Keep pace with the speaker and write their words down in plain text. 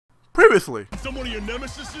Seriously. Some one of your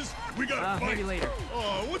nemesises? We gotta fight. Maybe later.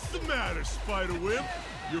 Oh, what's the matter, Spiderweb?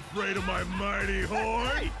 You afraid of my mighty horn?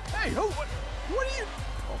 Hey, what are you?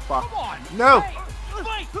 Oh, fuck. Come on. No. Hey,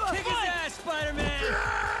 fight! Kick his ass, Spider-Man!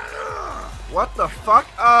 What the fuck?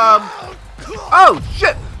 Oh,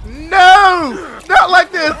 shit. No. Not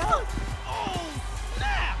like this. Oh,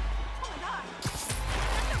 snap!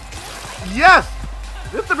 Yes.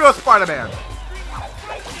 This is the real Spider-Man.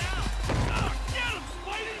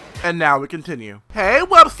 And now we continue. Hey,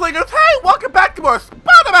 what up, Slingers? Hey, welcome back to more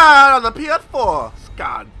Spider-Man on the Ps4.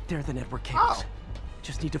 God. They're the network cables. Oh.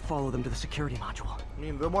 Just need to follow them to the security module. You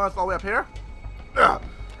mean the ones all the way up here? Ugh.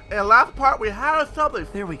 In the last part, we had ourselves a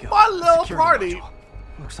There we go. fun little Security party.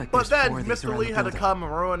 module. Looks like But there's then 4 of these Mr. around Lee the had to building. come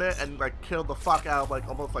and ruin it and like kill the fuck out of like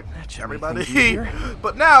almost like That should make everybody. things easier.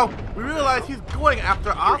 But now we realize he's going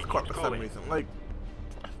after OSCORP for some reason. Like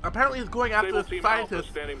apparently he's going after the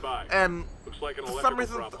scientists and for some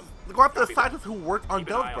reason go after the scientists who worked on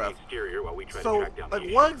Devil's Breath. So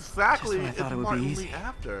like what exactly is Martin Lee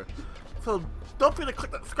after? So don't forget to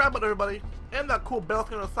click that subscribe button, everybody, and that cool bell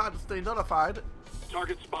thing on the side to stay notified.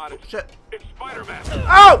 Target spotted. Shit. It's Spider-Man.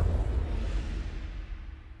 Oh!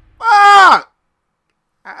 Fuck!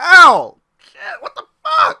 Ow! Shit, what the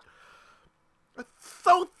fuck? I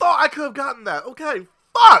so thought I could have gotten that. Okay,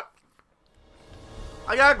 fuck!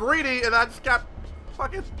 I got greedy and I just got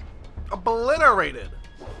fucking obliterated.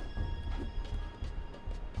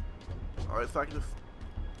 Alright, so I can just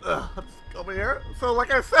let's go over here. So like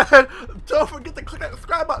I said, don't forget to click that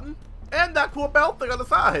subscribe button and that cool bell thing on the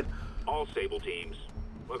side. All Sable teams.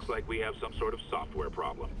 Looks like we have some sort of software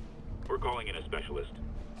problem. We're calling in a specialist.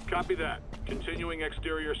 Copy that. Continuing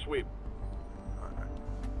exterior sweep.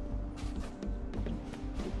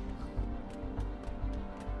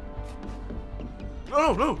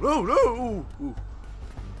 No, no, no, no!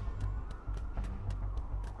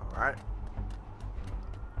 Alright.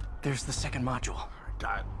 There's the second module.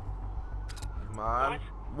 Got it. Come on.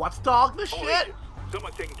 Watchdog this All shit! agents,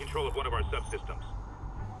 someone's taking control of one of our subsystems.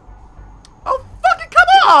 Oh, fucking come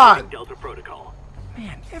on! Delta Protocol.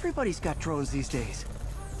 Man, everybody's got drones these days.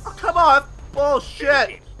 Oh, come on! Sable Bullshit!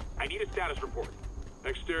 teams, I need a status report.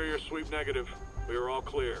 Exterior sweep negative. We are all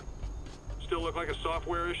clear. Still look like a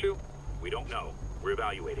software issue? We don't know. We're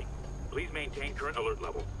evaluating. Please maintain current alert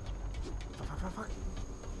level.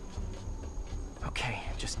 Okay,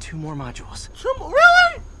 just 2 more modules. 2 more?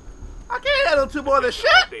 Really? I can't handle 2 more of this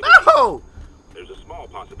shit! No! There's a small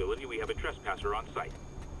possibility we have a trespasser on site.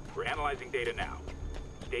 We're analyzing data now.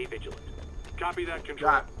 Stay vigilant. Copy that,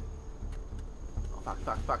 control. God. Oh,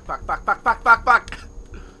 fuck.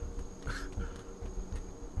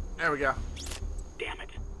 There we go. Damn it.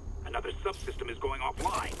 Another subsystem is going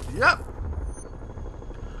offline. Yep.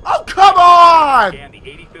 Oh, come on! And the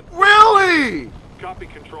 85th. Really? Copy,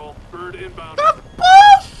 control. Bird inbound. That's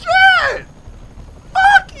bullshit!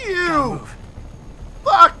 Fuck you! Move.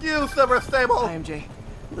 Fuck you, Silver Stable! Hi, MJ.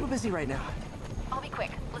 A little busy right now. I'll be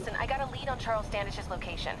quick. Listen, I got a lead on Charles Standish's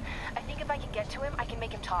location. I think if I can get to him, I can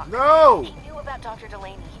make him talk. No! He knew about Dr.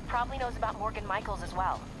 Delaney. He probably knows about Morgan Michaels as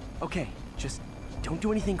well. Okay, just don't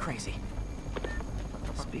do anything crazy.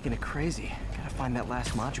 Speaking of crazy, gotta find that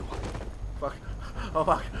last module. Fuck. Oh,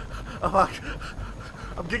 fuck. Oh, fuck.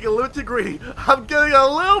 I'm getting a little too greedy. I'm getting a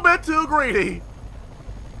little bit too greedy.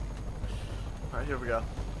 Alright, here we go.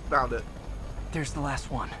 Found it. There's the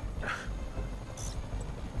last one.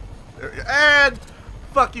 There we go. And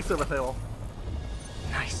fuck you, Silver Stable.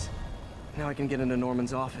 Nice. Now I can get into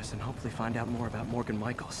Norman's office and hopefully find out more about Morgan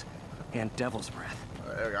Michaels and Devil's Breath.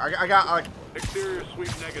 There we go. I got like. Exterior sweep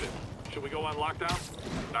negative. Should we go on lockdown?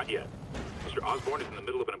 Not yet. Mr. Osborn is in the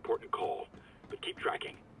middle of an important call. But keep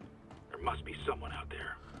tracking. There must be someone out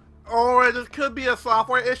there. Or this could be a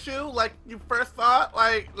software issue, like you first thought.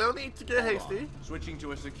 Like, no need to get hasty. Switching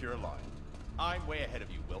to a secure line. I'm way ahead of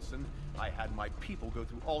you, Wilson. I had my people go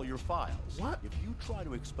through all your files. What? If you try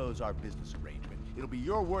to expose our business arrangement, it'll be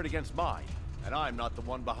your word against mine. And I'm not the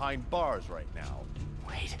one behind bars right now.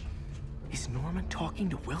 Wait, is Norman talking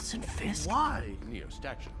to Wilson Fisk? Why? Neo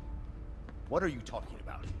statue. What are you talking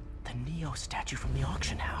about? The Neo statue from the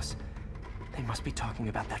auction house. They must be talking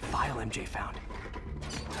about that file MJ found.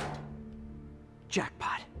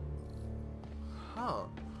 Jackpot. Huh.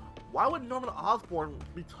 Why would Norman Osborn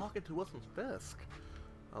be talking to Wilson Fisk?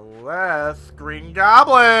 Unless Green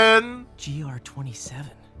Goblin. GR27.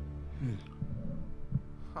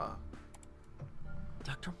 Huh.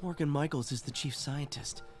 Dr. Morgan Michaels is the chief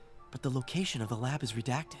scientist, but the location of the lab is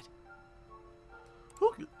redacted.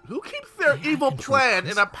 Who keeps their AI evil control plan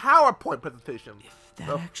in a PowerPoint presentation? If that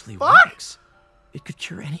The actually fuck? works, it could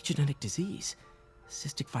cure any genetic disease.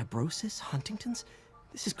 Cystic fibrosis, Huntington's,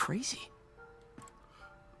 This is crazy.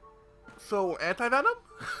 So, anti-venom?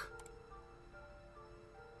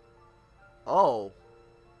 Oh.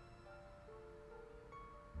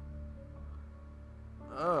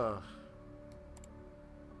 Ugh.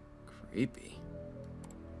 Creepy.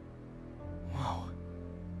 Whoa.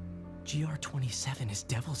 GR-27 is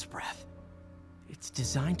Devil's Breath. It's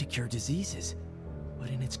designed to cure diseases, but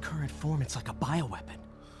in its current form, it's like a bioweapon.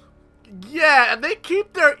 Yeah, and they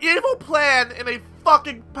keep their evil plan in a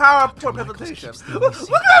fucking PowerPoint presentation. Look at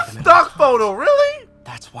that stock photo, really?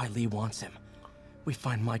 That's why Lee wants him. We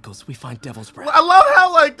find Michaels, we find Devil's Breath. I love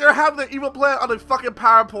how, like, they're having the evil plan on a fucking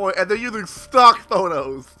PowerPoint and they're using stock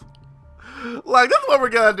photos. Like, this is what we're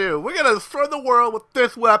gonna do. We're gonna destroy the world with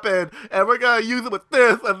this weapon, and we're gonna use it with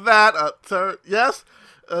this and that. Sir, yes?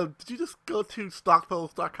 Did you just go to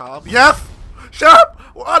stockphotos.com? Yes? Shut up!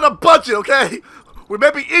 We're on a budget, okay? We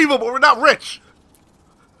may be evil, but we're not rich.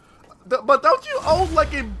 But don't you own,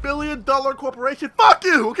 like, $1 billion corporation? Fuck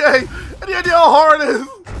you, okay? Any idea how hard it is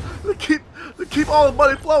to keep all the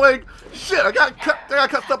money flowing? Shit, I gotta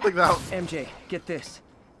cut something out. MJ, get this.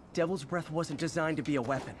 Devil's Breath wasn't designed to be a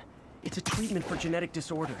weapon. It's a treatment for genetic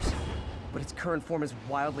disorders. But its current form is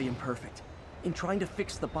wildly imperfect. In trying to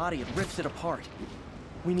fix the body, it rips it apart.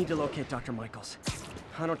 We need to locate Dr. Michaels.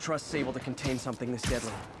 I don't trust Sable to contain something this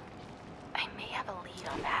deadly. I may have a lead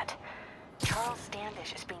on that. Charles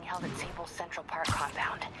Standish is being held at Sable's Central Park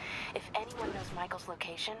compound. If anyone knows Michael's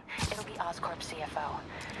location, it'll be OSCORP CFO.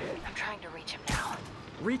 I'm trying to reach him now.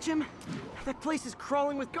 Reach him? That place is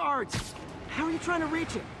crawling with guards. How are you trying to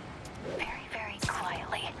reach him? Very, very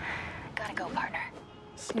quietly. Gotta go, partner.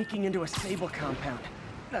 Sneaking into a Sable compound.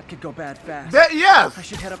 That could go bad fast. Yes! I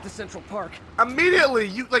should head up to Central Park. Immediately!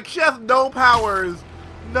 She has no powers.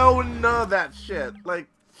 None of that shit. Like,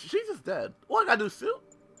 she's just dead. What, I gotta do suit?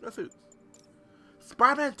 No suit.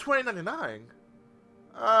 Spider-Man 2099.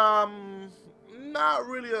 Not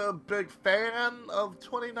really a big fan of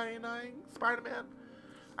 2099 Spider-Man.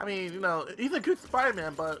 I mean, you know, he's a good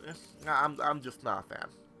Spider-Man, but I'm just not a fan.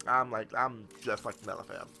 I'm just like not a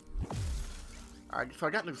fan. Alright, so I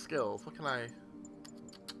got new skills. What can I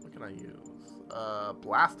use?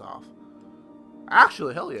 Blast off.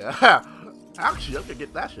 Actually, hell yeah. Actually, I'm gonna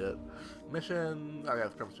get that shit. Mission. Oh yeah,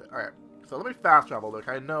 it's shit. Alright. So let me fast travel. Look,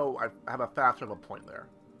 I know I have a fast travel point there.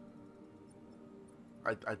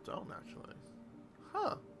 I don't actually.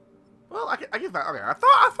 Huh. Well, I guess that. Okay, I thought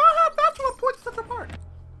I had fast travel points in Central Park.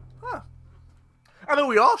 Huh. I mean,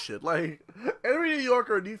 we all should. Like, every New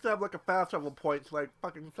Yorker needs to have like a fast travel point to like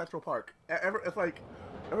fucking Central Park. It's like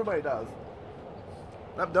everybody does.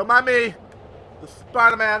 Don't mind me. The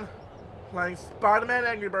Spider-Man playing Spider-Man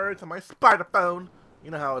Angry Birds on my Spider phone.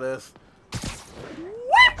 You know how it is.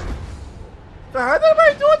 So how's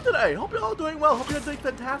everybody doing today? Hope you're all doing well. Hope you're doing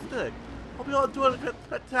fantastic. Hope you're all doing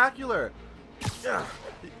spectacular. Yeah.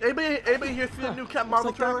 Anybody here see the new Captain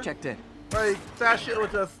Marvel trailer? Checked in. Like, that shit was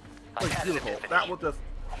just like beautiful. That was just.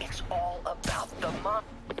 It's all about the mom.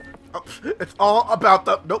 Oh, it's all about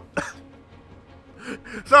the. Nope.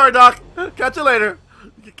 Sorry, Doc. Catch you later.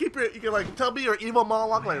 You can like tell me your evil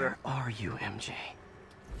monologue later. Where are you, MJ?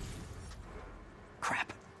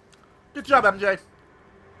 Crap. Good job, MJ.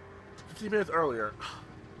 15 minutes earlier.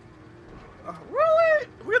 Really?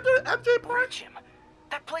 We're gonna do the MJ part? Reach him.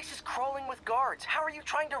 That place is crawling with guards. How are you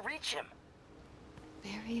trying to reach him?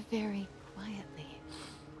 Very, very quietly.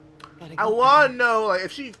 I want to know, like,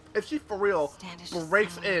 if she for real Standish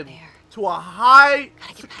breaks somewhere in there. to a high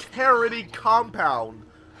security compound.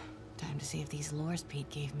 Time to see if these lures Pete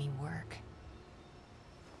gave me work.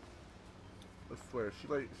 I swear,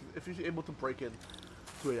 if she's able to break in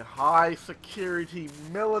to a high security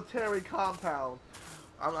military compound,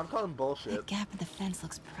 I'm calling bullshit. That gap in the fence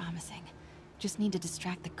looks promising. Just need to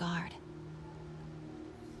distract the guard.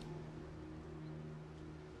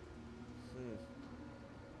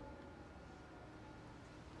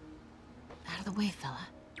 Out of the way, fella.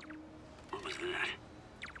 What was that?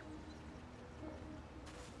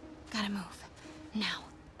 Gotta move. Now.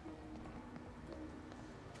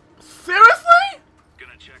 Seriously?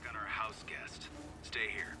 Gonna check on our house guest. Stay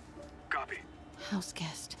here. Copy. House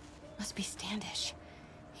guest. Must be Standish.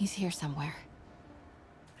 He's here somewhere.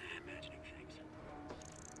 Imagining things.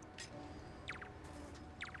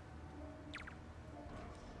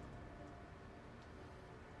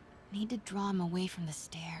 Need to draw him away from the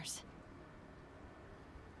stairs.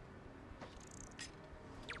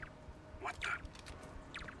 What the?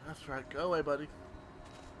 That's right. Go away, buddy.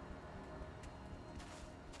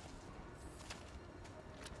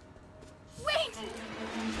 Wait!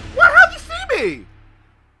 What? How'd you see me?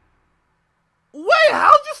 Wait,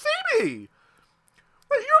 how'd you see me?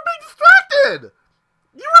 Wait, you were being distracted!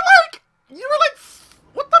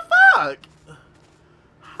 fuck?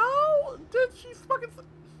 How did she fucking...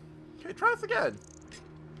 Okay, try this again.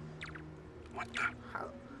 What the?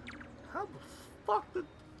 How the fuck did...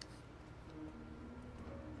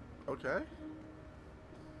 Okay.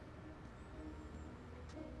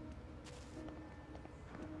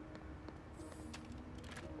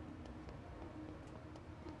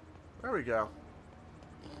 There we go.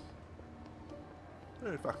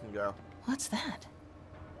 There we fucking go. What's that?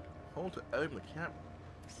 Hold to aim the camera.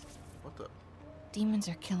 What the? Demons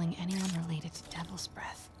are killing anyone related to Devil's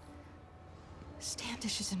Breath.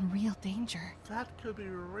 Standish is in real danger. That could be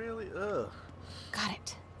really ugh. Got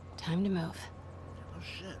it. Time to move. Oh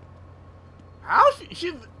shit. How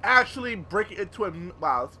she's actually breaking into a...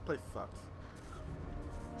 Wow, this place sucks.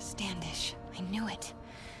 Standish. I knew it.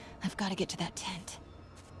 I've got to get to that tent.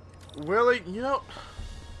 Really? You know...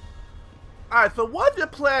 Alright, so what's your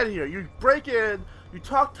plan here? You break in, you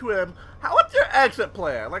talk to him. What's your exit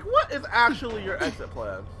plan? Like, what is actually your exit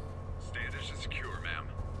plan? Standish is secure, ma'am.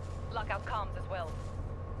 Lockout comms as well.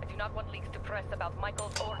 I do not want leaks to press about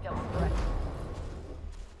Michael's or Devil's Breath.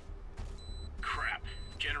 Crap.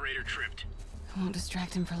 Generator tripped. I won't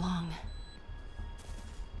distract him for long.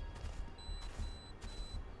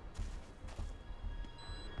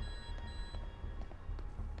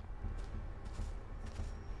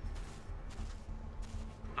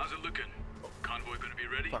 How's it looking? Convoy gonna be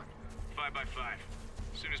ready? Fuck. 5 by 5.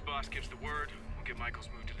 As soon as boss gives the word, we'll get Michael's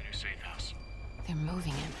moved to the new safe house. They're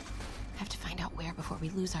moving him. Have to find out where before we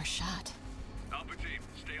lose our shot. Alpha team,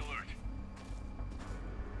 stay alert.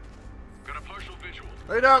 Got a partial visual.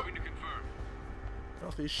 Wait up. Going to confirm.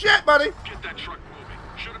 Don't see shit, buddy. Get that truck moving.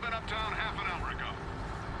 Should have been uptown half an hour ago.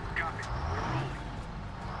 Copy. We're rolling.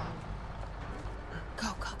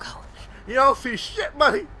 Go, go, go. You don't see shit,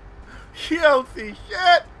 buddy. You don't see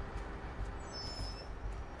shit.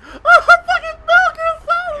 Oh, I'm fucking milking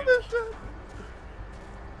inside of this shit.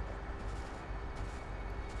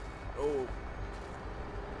 Oh.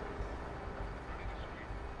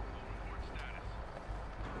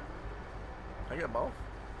 Can I get both?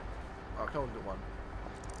 Oh, I can only do one.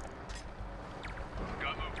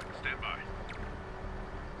 Got moving. Stand by.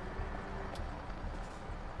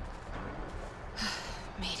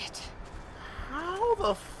 Made it. How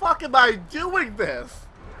the fuck am I doing this?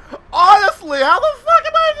 Honestly, how the fuck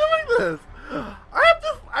am I doing this? I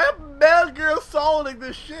am mad girl soliding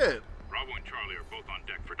this shit. Bravo and Charlie are both on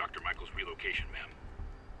deck for Dr. Michael's relocation, ma'am.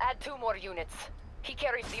 Add 2 more units. He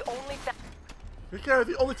carries the only... You carry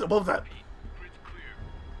the only above that. Grid's clear.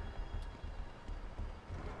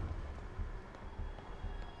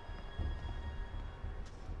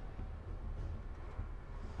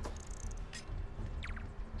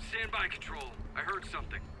 Stand by, Control. I heard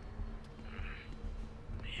something.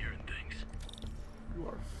 Hearing things. You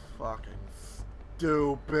are fucking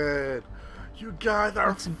stupid. You guys are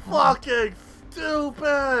That's important. fucking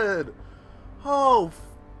stupid. Oh,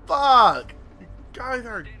 fuck. You guys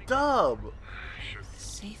are dumb.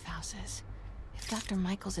 Safe houses. If Dr.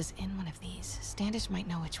 Michaels is in one of these, Standish might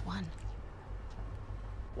know which one.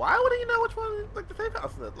 Why would he know which one, like, the safe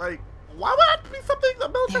house is? Like, why would that be something the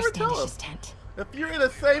military There's would tell him? Standish's tent. If you're in a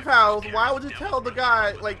safe house, why would you tell the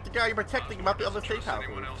guy, like, the guy you're protecting about the other safe house?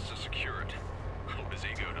 Anyone else to secure it? Hope his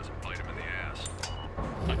ego doesn't bite him in the ass.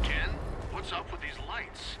 Again? What's up with these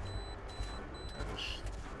lights?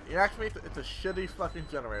 You ask me, it's a shitty fucking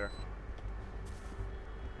generator.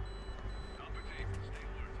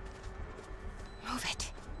 Move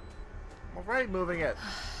it. I'm already moving it.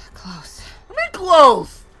 Close. I mean,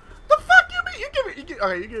 close! The fuck you mean?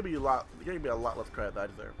 Okay, you give me a lot less credit than I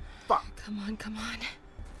deserve. Fuck. Come on, come on.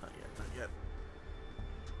 Not yet, not yet.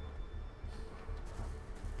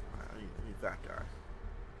 Alright, I need that guy.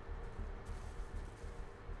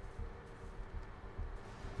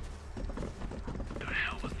 The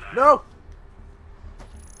hell was that? No!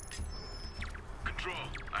 Control,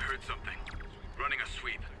 I heard something. Running a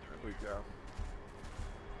sweep. There we go.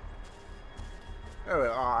 There we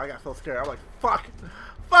go. Oh, I got so scared. I'm like, fuck!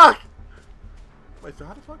 Fuck! Wait, so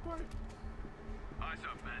how the fuck work? Eyes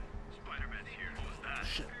up, man. Spider-Man's here. What was that?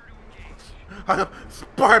 Shit. I know,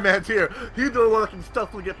 Spider-Man's here! He's the one that can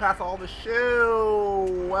stealthily get past all the shit!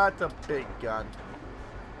 What a big gun.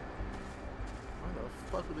 Why the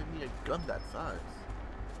fuck would they need a gun that size?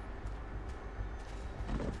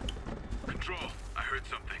 Control, I heard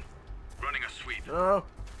something. Running a sweep. No.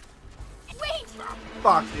 Wait!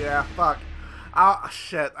 Fuck, yeah, fuck. Oh,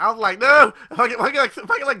 shit. I was like, no! If I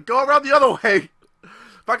can like, go around the other way.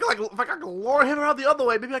 If I can lure him around the other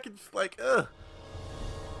way, maybe I can just, like,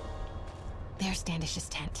 There's Standish's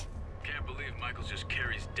tent. Can't believe Michaels just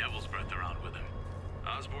carries Devil's Breath around with him.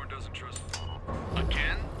 Osborn doesn't trust him.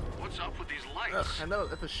 Again? What's up with these lights? I know,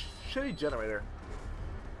 it's a shitty generator.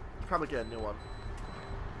 Probably get a new one.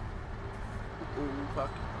 Ooh,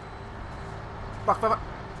 fuck. Fuck.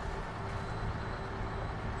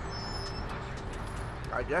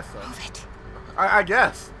 I guess so. Move it. I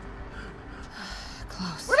guess.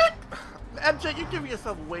 Close. What? MJ, you're giving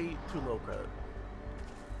yourself way too low credit.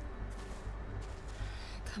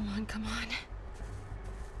 Come on.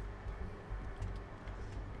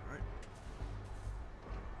 Alright.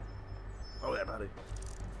 Oh yeah, buddy.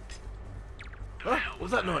 Huh?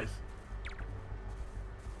 What's that noise?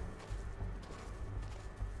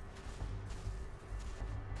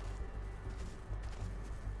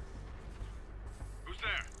 Who's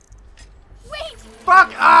there? Wait!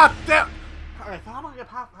 Fuck! Ah, damn! Alright, so how am I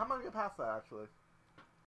gonna get past that, actually?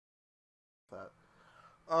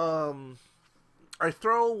 I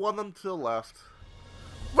throw one of them to the left.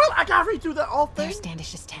 Well, I gotta redo that whole thing? There's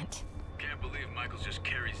Standish's tent. Can't believe Michaels just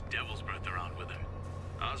carries devil's breath around with him.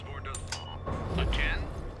 Osborn does... Again?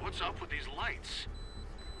 What's up with these lights?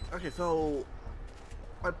 Okay, so...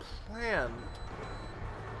 my plan...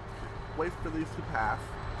 wait for these to pass.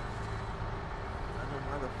 I don't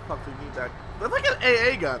know why the fuck they need that... That's like an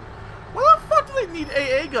AA gun! What the fuck do they need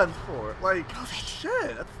AA guns for? Like,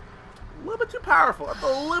 shit, that's a little bit too powerful. That's a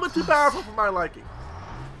little bit too powerful for my liking.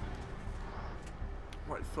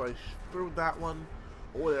 Right, so I threw that one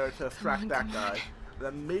over there to distract that guy. And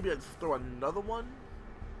then maybe I just throw another one.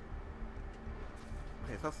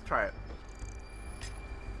 Okay, so let's try it.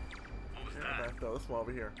 What was Yeah, that? okay, throw this one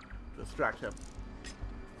over here to distract him.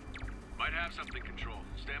 Might have something, Control.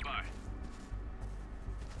 Stand by.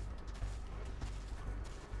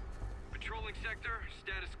 Patrolling sector,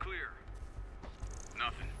 status clear.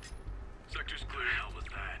 Nothing. Sector's clear. The hell was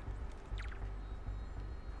that?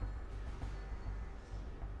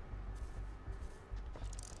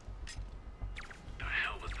 The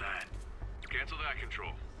hell was that? Cancel that,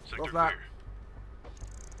 Control. Sector What's that? clear.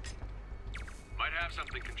 Might have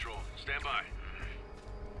something, Control. Stand by.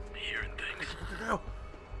 I'm hearing things.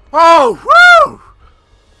 Oh, woo!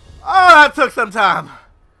 Oh, that took some time.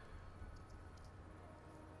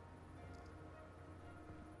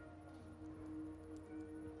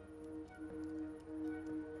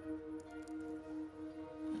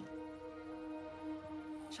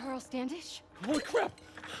 Charles Standish? Holy crap!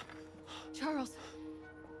 Charles,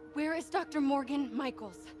 where is Dr. Morgan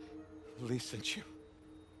Michaels? Lee sent you.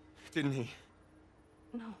 Didn't he?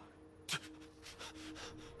 No.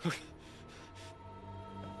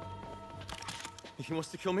 He wants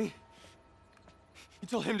to kill me? You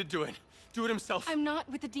tell him to do it. Do it himself. I'm not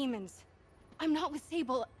with the demons. I'm not with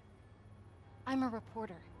Sable. I'm a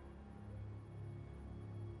reporter.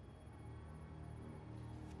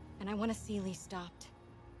 And I want to see Lee stopped.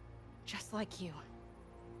 Just like you.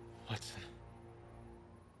 Watson.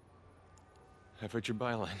 I've read your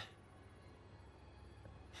byline.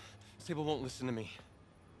 Sable won't listen to me.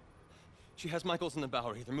 She has Michaels in the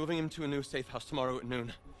Bowery. They're moving him to a new safe house tomorrow at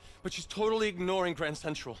noon. But she's totally ignoring Grand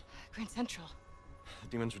Central. Grand Central? The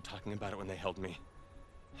demons were talking about it when they held me.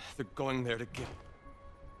 They're going there to get...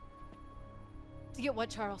 To get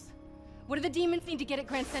what, Charles? What do the demons need to get at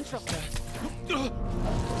Grand Central?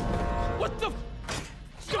 What the...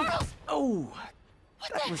 Charles! Oh!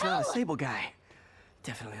 That was not a Sable guy.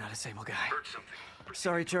 Definitely not a Sable guy. Heard something.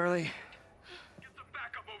 Sorry, Charlie. Get the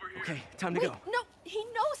backup over here. Okay, time to Wait, go. no, he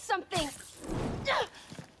knows something!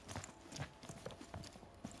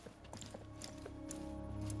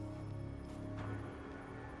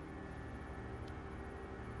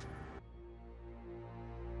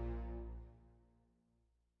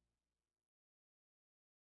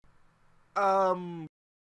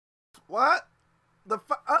 What?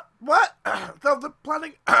 What? So they're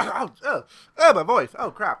planning. Oh, my voice.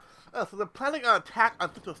 Oh, crap. So they're planning an attack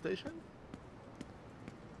on Central Station?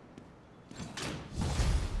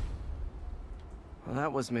 Well,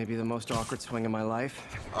 that was maybe the most awkward swing of my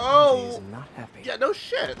life. Oh. He's not happy. Yeah, no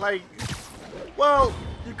shit. Like, well,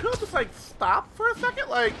 you could just, like, stop for a second.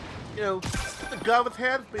 Like, you know, put the gun with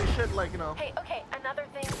hands, but you should, like, you know. Hey, okay, another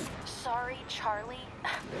thing. Sorry, Charlie.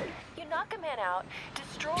 You knock a man out,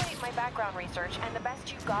 destroy my background research, and the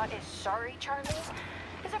best you got is sorry, Charlie?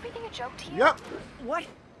 Is everything a joke to you? Yep. What?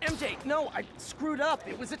 MJ, no, I screwed up.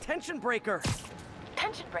 It was a tension breaker.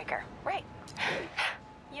 Tension breaker, right.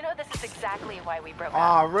 You know, this is exactly why we broke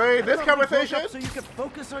Aw, up. Ray, this I thought we broke conversation? up so you could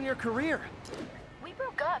focus on your career. We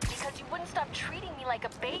broke up because you wouldn't stop treating me like a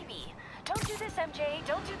baby. Don't do this, MJ.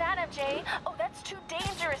 Don't do that, MJ. Oh, that's too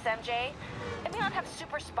dangerous, MJ. I may not have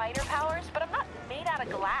super spider powers, but I'm not made out of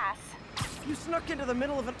glass. You snuck into the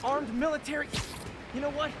middle of an armed military... You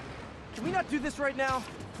know what? Can we not do this right now?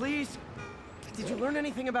 Please? Did you learn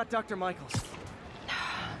anything about Dr. Michaels?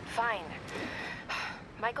 Fine.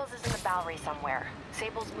 Michaels is in the Bowery somewhere.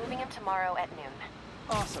 Sable's moving him tomorrow at noon.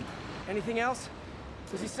 Awesome. Anything else?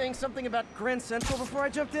 Was he saying something about Grand Central before I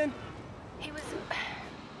jumped in? He was...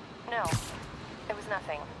 No. It was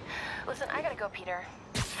nothing. Listen, I gotta go, Peter.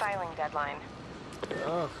 Filing deadline.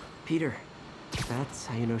 Ugh. Peter. That's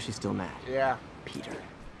how you know she's still mad. Yeah. Peter.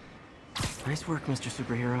 Nice work, Mr.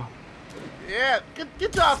 Superhero. Yeah,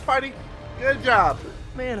 good job, Spidey. Good job.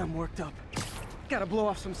 Man, I'm worked up. Gotta blow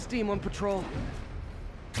off some steam on patrol.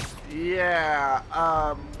 Yeah,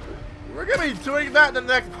 we're gonna be doing that in the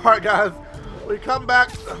next part, guys. We come back,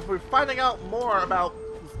 we're finding out more about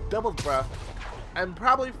Devil's Breath, and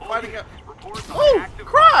probably finding out... Oh,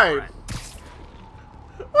 crime!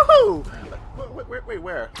 Woohoo! Wait,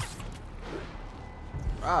 where?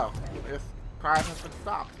 Oh, this crime has been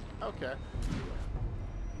stopped. Okay.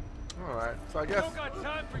 Alright, so I guess...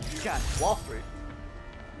 Got it. Wall Street.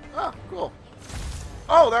 Oh, cool.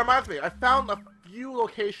 Oh, that reminds me. I found a few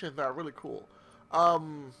locations that are really cool. What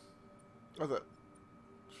was it?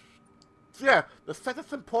 So yeah, the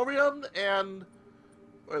Sinister Emporium and...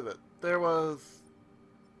 What is it? There was...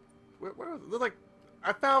 Where was it? There's like...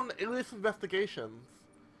 I found Alias Investigations.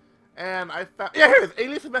 And I found... Yeah, here it is.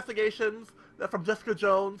 Alias Investigations. That's from Jessica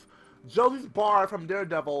Jones. Josie's Bar from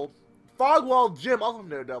Daredevil. Fogwall Gym, also from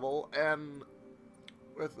Daredevil. And...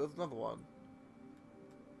 There's another one.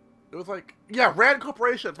 It was like... Yeah, Rand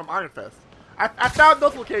Corporation from Iron Fist. I found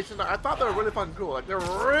those locations. I thought they were really fucking cool. Like, they're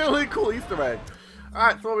really cool Easter eggs.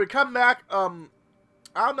 Alright, so when we come back, I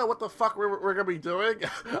don't know what the fuck we're gonna be doing.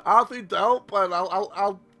 I honestly don't, but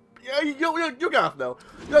I'll yeah, you guys know.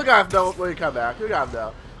 You guys know when you come back. You guys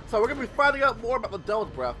know. So we're gonna be finding out more about the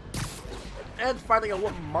Devil's Breath. And finding out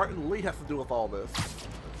what Martin Lee has to do with all this.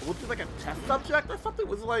 Was it like a test subject or something?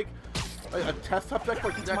 Was it like a test subject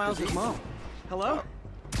for It's Miles' mom. Hello?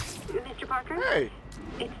 Mr. Parker? Hey.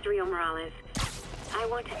 It's Rio Morales. I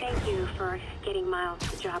want to thank you for getting Miles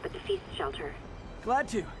the job at the feast shelter. Glad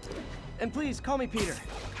to. And please, call me Peter.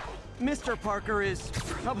 Mr. Parker is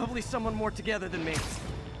probably someone more together than me.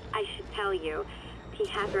 I should tell you, he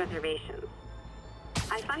has reservations.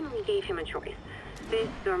 I finally gave him a choice. This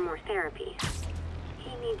or more therapy.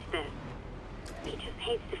 He needs this. He just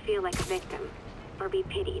hates to feel like a victim, or be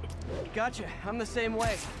pitied. Gotcha. I'm the same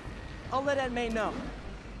way. I'll let Aunt May know.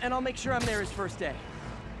 And I'll make sure I'm there his first day.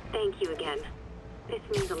 Thank you again. This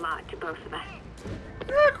means a lot to both of us.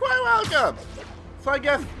 You're quite welcome. So I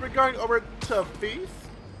guess we're going over to Feast.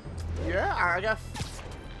 Yeah, I guess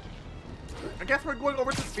we're going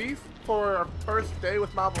over to Feast for our first day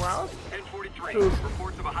with Miles Morales.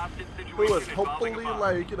 Who is hopefully,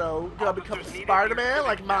 like, you know, gonna become Spider-Man,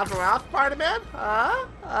 like Miles Morales Spider-Man?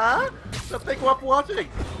 So thank you all for watching.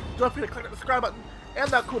 Don't forget to click that subscribe button and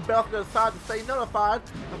that cool bell on the side to stay notified.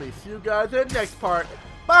 I'll see you guys in the next part.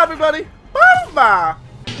 Bye, everybody. Bye-bye.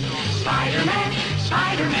 Spider-Man,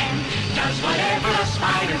 Spider-Man, does whatever a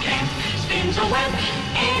spider can. Spins a web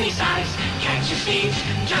any size, catches thieves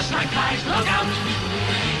just like flies. Look out,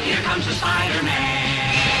 here comes the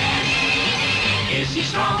Spider-Man. Is he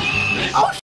strong?